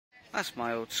That's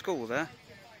my old school there.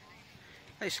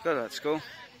 I used to go to that school.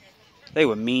 They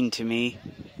were mean to me.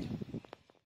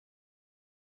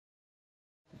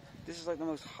 This is like the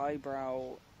most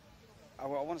highbrow, I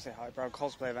want to say highbrow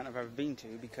cosplay event I've ever been to,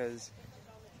 because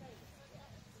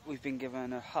we've been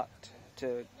given a hut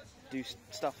to do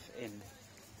stuff in.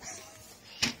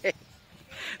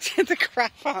 Scared the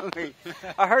crap out of me.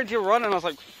 I heard you run and I was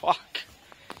like, fuck.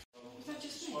 Is that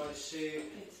just me?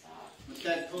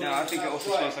 No, I think it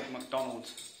also smells like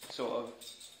McDonald's, sort of.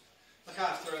 Look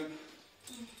after him.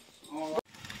 So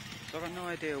I've got no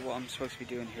idea what I'm supposed to be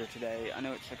doing here today. I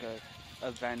know it's like a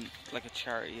event, like a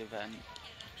charity event.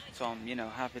 So I'm, you know,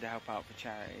 happy to help out for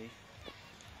charity.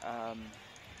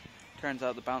 Turns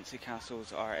out the bouncy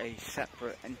castles are a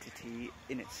separate entity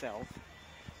in itself.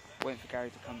 Waiting for Gary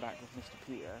to come back with Mr.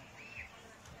 Peter.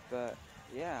 But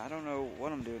yeah, I don't know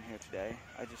what I'm doing here today.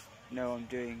 I just know I'm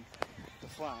doing the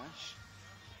Flash.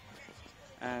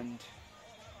 And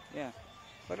yeah,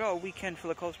 but I got a weekend full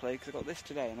of cosplay because I got this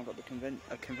today and I got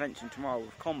a convention tomorrow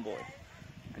with Conboy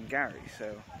and Gary.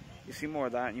 So you'll see more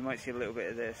of that and you might see a little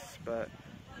bit of this. But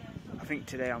I think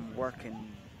today I'm working,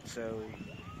 so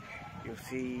you'll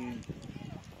see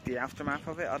the aftermath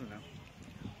of it. I don't know.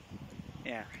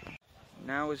 Yeah.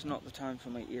 Now is not the time for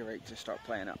my earache to start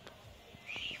playing up.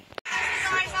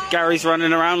 Gary's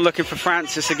running around looking for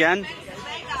Francis again.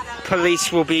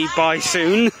 Police will be by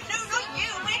soon.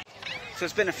 So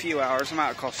it's been a few hours, I'm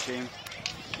out of costume.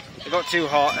 It got too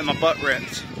hot and my butt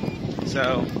ripped.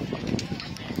 So,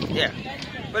 yeah.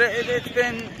 But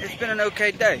it's been an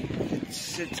okay day.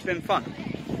 It's been fun.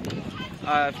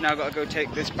 I've now got to go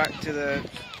take this back to the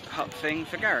hut thing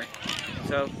for Gary.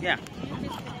 So, yeah.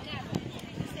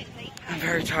 I'm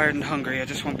very tired and hungry, I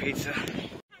just want pizza.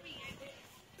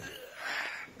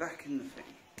 Back in the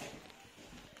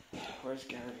thing. Where's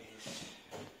Gary's?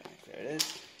 There it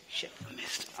is. Shit, I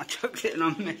missed. I took it and I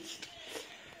missed.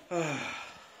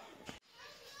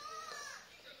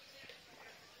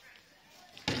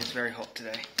 It's very hot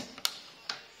today.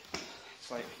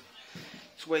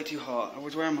 It's way too hot. I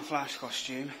was wearing my Flash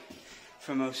costume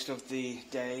for most of the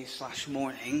day /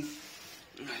 morning.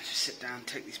 I'm gonna just sit down and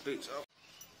take these boots off.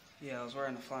 Yeah, I was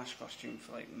wearing the Flash costume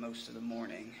for like most of the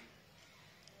morning.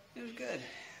 It was good,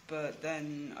 but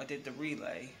then I did the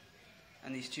relay,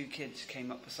 and these two kids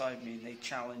came up beside me and they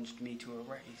challenged me to a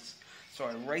race. So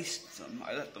I raced them.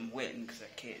 I let them win because they're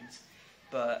kids,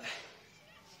 but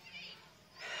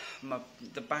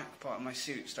the back part of my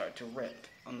suit started to rip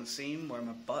on the seam where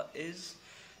my butt is,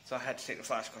 so I had to take the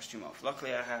Flash costume off.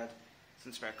 Luckily I had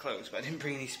some spare clothes, but I didn't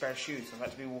bring any spare shoes, so I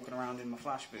had to be walking around in my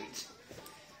Flash boots.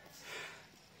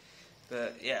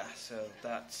 But yeah, so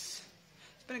it's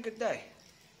been a good day.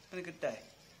 It's been a good day.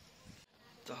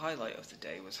 The highlight of the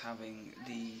day was having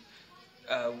the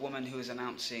woman who was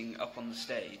announcing up on the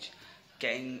stage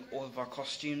getting all of our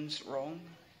costumes wrong.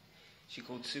 She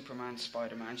called Superman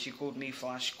Spider-Man. She called me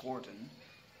Flash Gordon.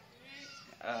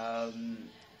 I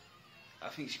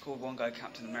think she called one guy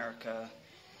Captain America,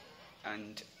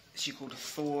 and she called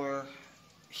Thor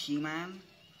He-Man.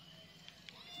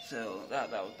 So that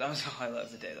was the highlight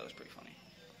of the day. That was pretty funny.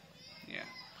 Yeah.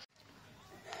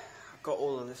 I've got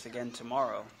all of this again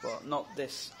tomorrow. Well, not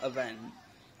this event,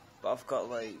 but I've got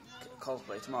like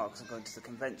cosplay tomorrow because I'm going to the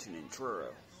convention in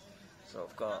Truro. So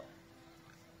I've got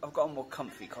a more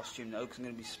comfy costume though because I'm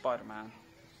going to be Spider-Man,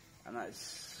 and that is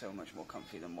so much more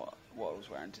comfy than what I was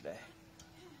wearing today.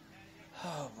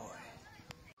 Oh boy.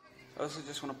 I also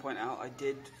just want to point out I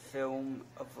did film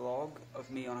a vlog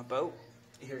of me on a boat.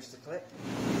 Here's the clip.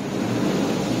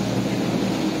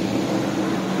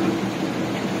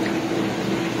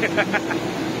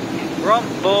 We're on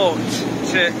boat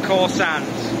to Corsands.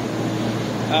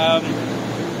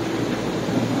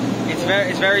 It's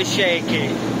very shaky.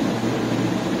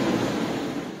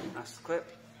 That's the clip.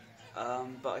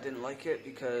 But I didn't like it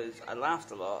because I laughed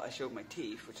a lot. I showed my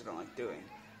teeth, which I don't like doing.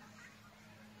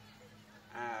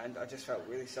 And I just felt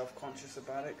really self-conscious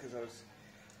about it because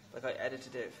I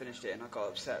edited it, finished it, and I got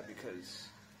upset because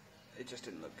it just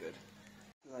didn't look good.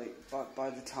 Like, by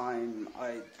the time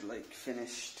I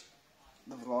finished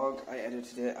the vlog, I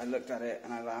edited it, I looked at it,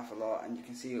 and I laughed a lot, and you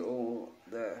can see all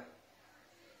the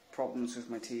problems with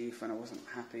my teeth, and I wasn't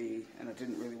happy, and I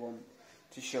didn't really want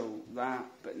to show that,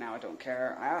 but now I don't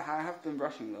care. I have been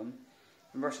brushing them.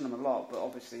 I've been brushing them a lot, but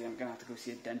obviously I'm going to have to go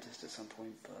see a dentist at some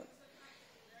point, but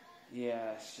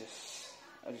yeah,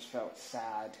 I just felt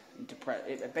sad and depressed.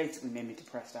 It basically made me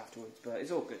depressed afterwards, but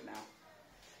it's all good now.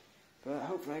 But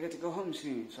hopefully I get to go home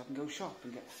soon so I can go shop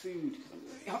and get food because I'm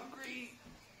really hungry.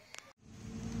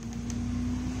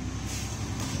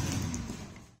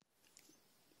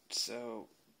 So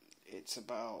it's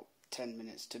about 10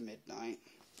 minutes to midnight.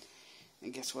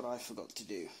 And guess what I forgot to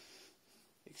do?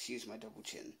 Excuse my double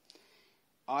chin.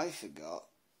 I forgot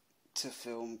to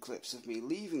film clips of me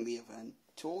leaving the event,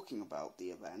 talking about the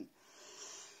event.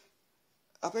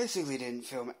 I basically didn't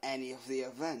film any of the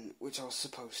event, which I was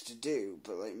supposed to do,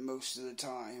 but like most of the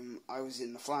time I was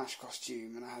in the Flash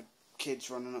costume and I had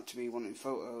kids running up to me wanting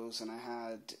photos, and I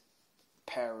had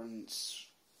parents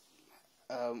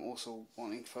also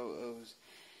wanting photos.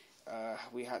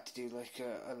 We had to do like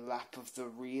a lap of the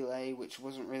relay, which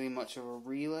wasn't really much of a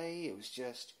relay, it was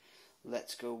just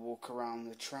let's go walk around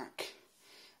the track,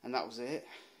 and that was it.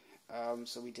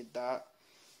 So we did that.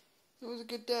 It was a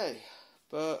good day,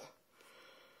 but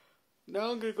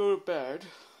now I'm going to go to bed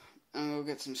and I'll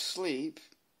get some sleep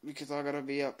because I got to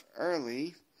be up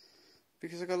early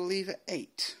because I got to leave at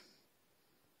 8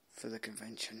 for the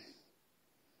convention.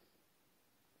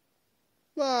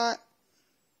 Bye.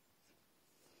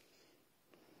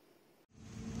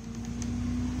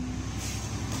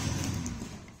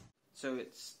 So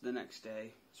it's the next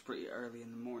day. It's pretty early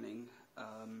in the morning.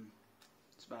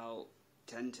 It's about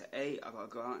 10 to 8. I got to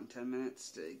go out in 10 minutes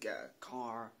to get a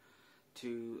car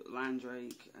to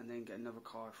Landrake and then get another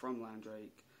car from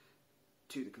Landrake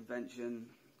to the convention.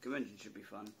 Convention should be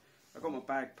fun. I've got my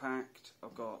bag packed.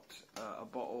 I've got a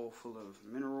bottle full of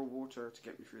mineral water to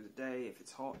get me through the day if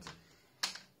it's hot.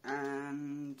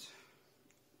 And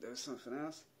there was something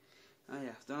else. Oh yeah,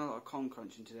 I've done a lot of con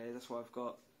crunching today. That's why I've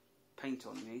got paint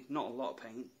on me. Not a lot of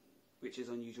paint, which is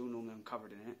unusual. Normally I'm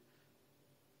covered in it.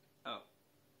 Oh,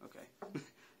 okay.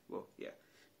 Well, yeah.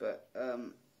 But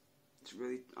I'm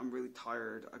really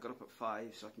tired. I got up at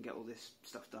 5 so I can get all this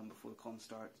stuff done before the con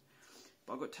starts.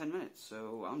 But I've got 10 minutes,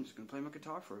 so I'm just going to play my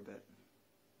guitar for a bit.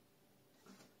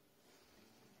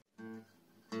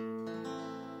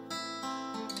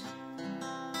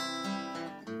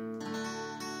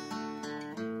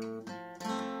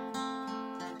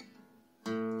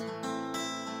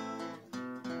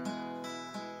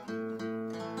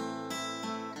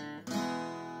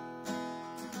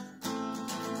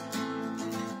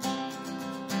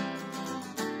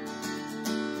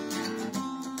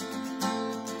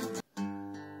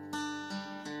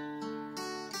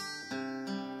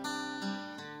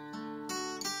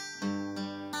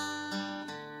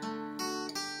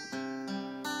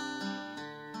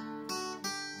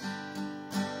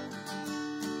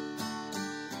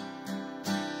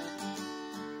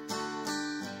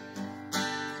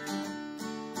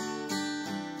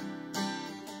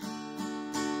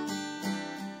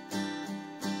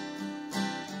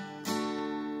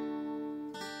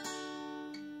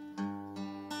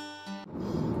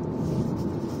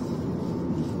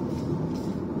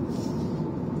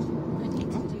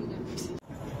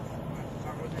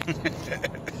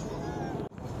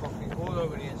 Fucking all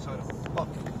over the inside of a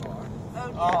fucking car.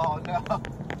 Oh no.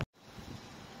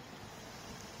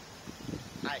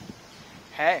 Hi.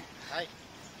 Hey. Hi.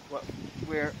 Well,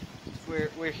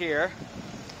 we're here,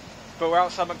 but we're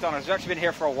outside McDonald's. We've actually been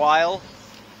here for a while.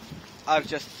 I've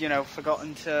just,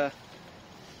 forgotten to.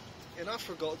 And I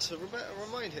forgot to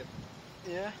remind him.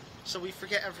 Yeah. So we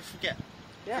forget and forget.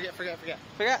 Yeah.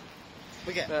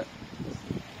 Forget. But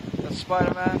got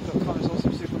Spider-Man, got Connor's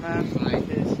awesome Superman,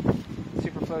 his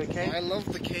super floaty cape. I love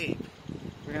the cape.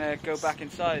 We're gonna go back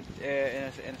inside in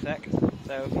a sec.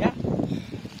 So yeah.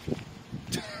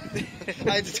 I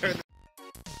had to turn.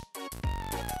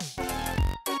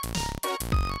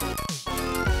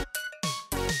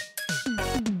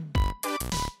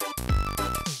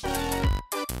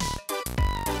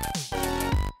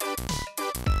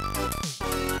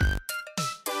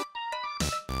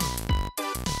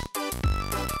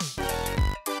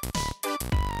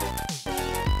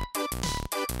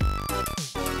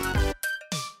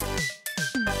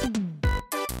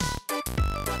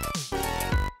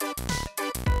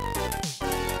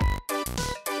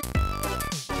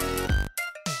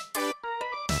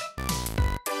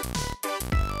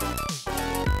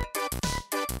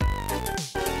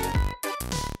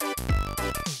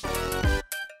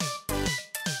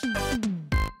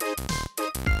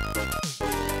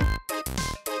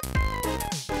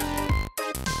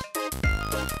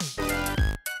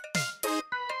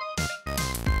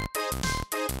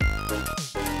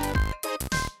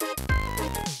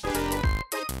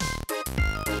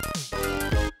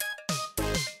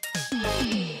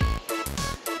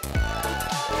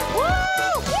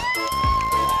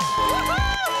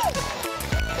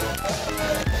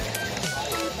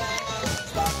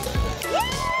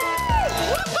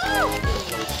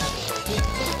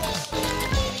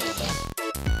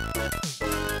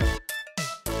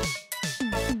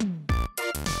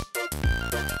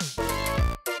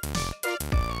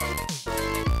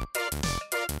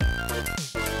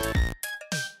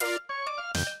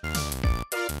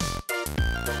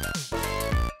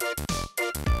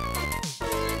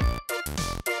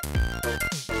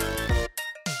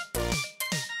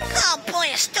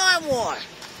 Why?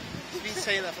 You've been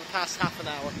saying that for the past half an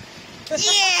hour.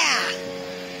 Yeah!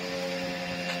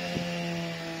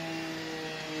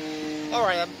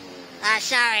 Alright then.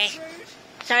 Sorry.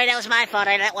 Sorry, that was my fault.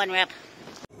 I let one rip.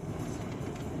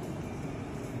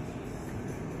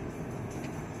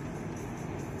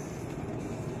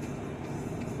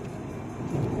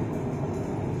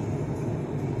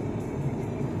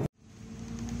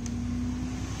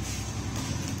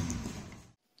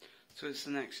 So it's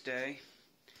the next day.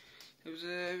 It was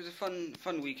a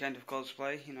fun weekend of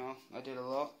cosplay. You know, I did a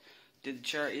lot. Did the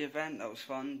charity event, that was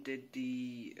fun. Did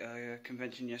the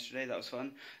convention yesterday, that was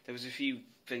fun. There was a few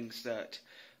things that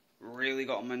really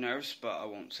got on my nerves, but I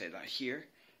won't say that here.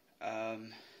 But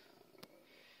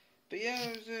yeah,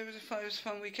 it was a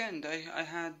fun weekend. I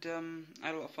had a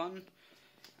lot of fun.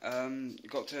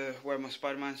 Got to wear my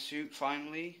Spider-Man suit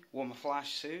finally. Wore my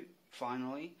Flash suit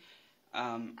finally.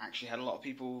 Actually had a lot of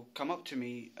people come up to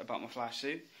me about my Flash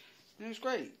suit, and it was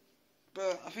great.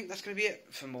 But I think that's going to be it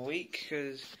for my week,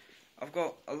 because I've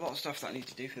got a lot of stuff that I need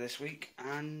to do for this week,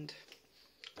 and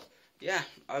yeah,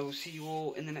 I will see you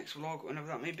all in the next vlog, whenever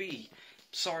that may be.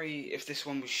 Sorry if this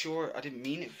one was short. I didn't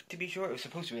mean it to be short. It was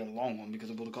supposed to be a long one because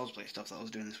of all the cosplay stuff that I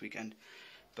was doing this weekend.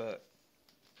 But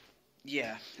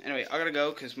yeah, anyway, I gotta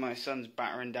go because my son's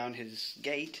battering down his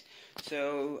gate.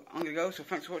 So I'm gonna go. So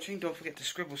thanks for watching. Don't forget to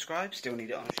Scribblescribe. Still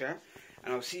need it on a shirt.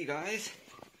 And I'll see you guys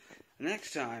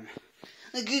next time.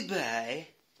 Goodbye.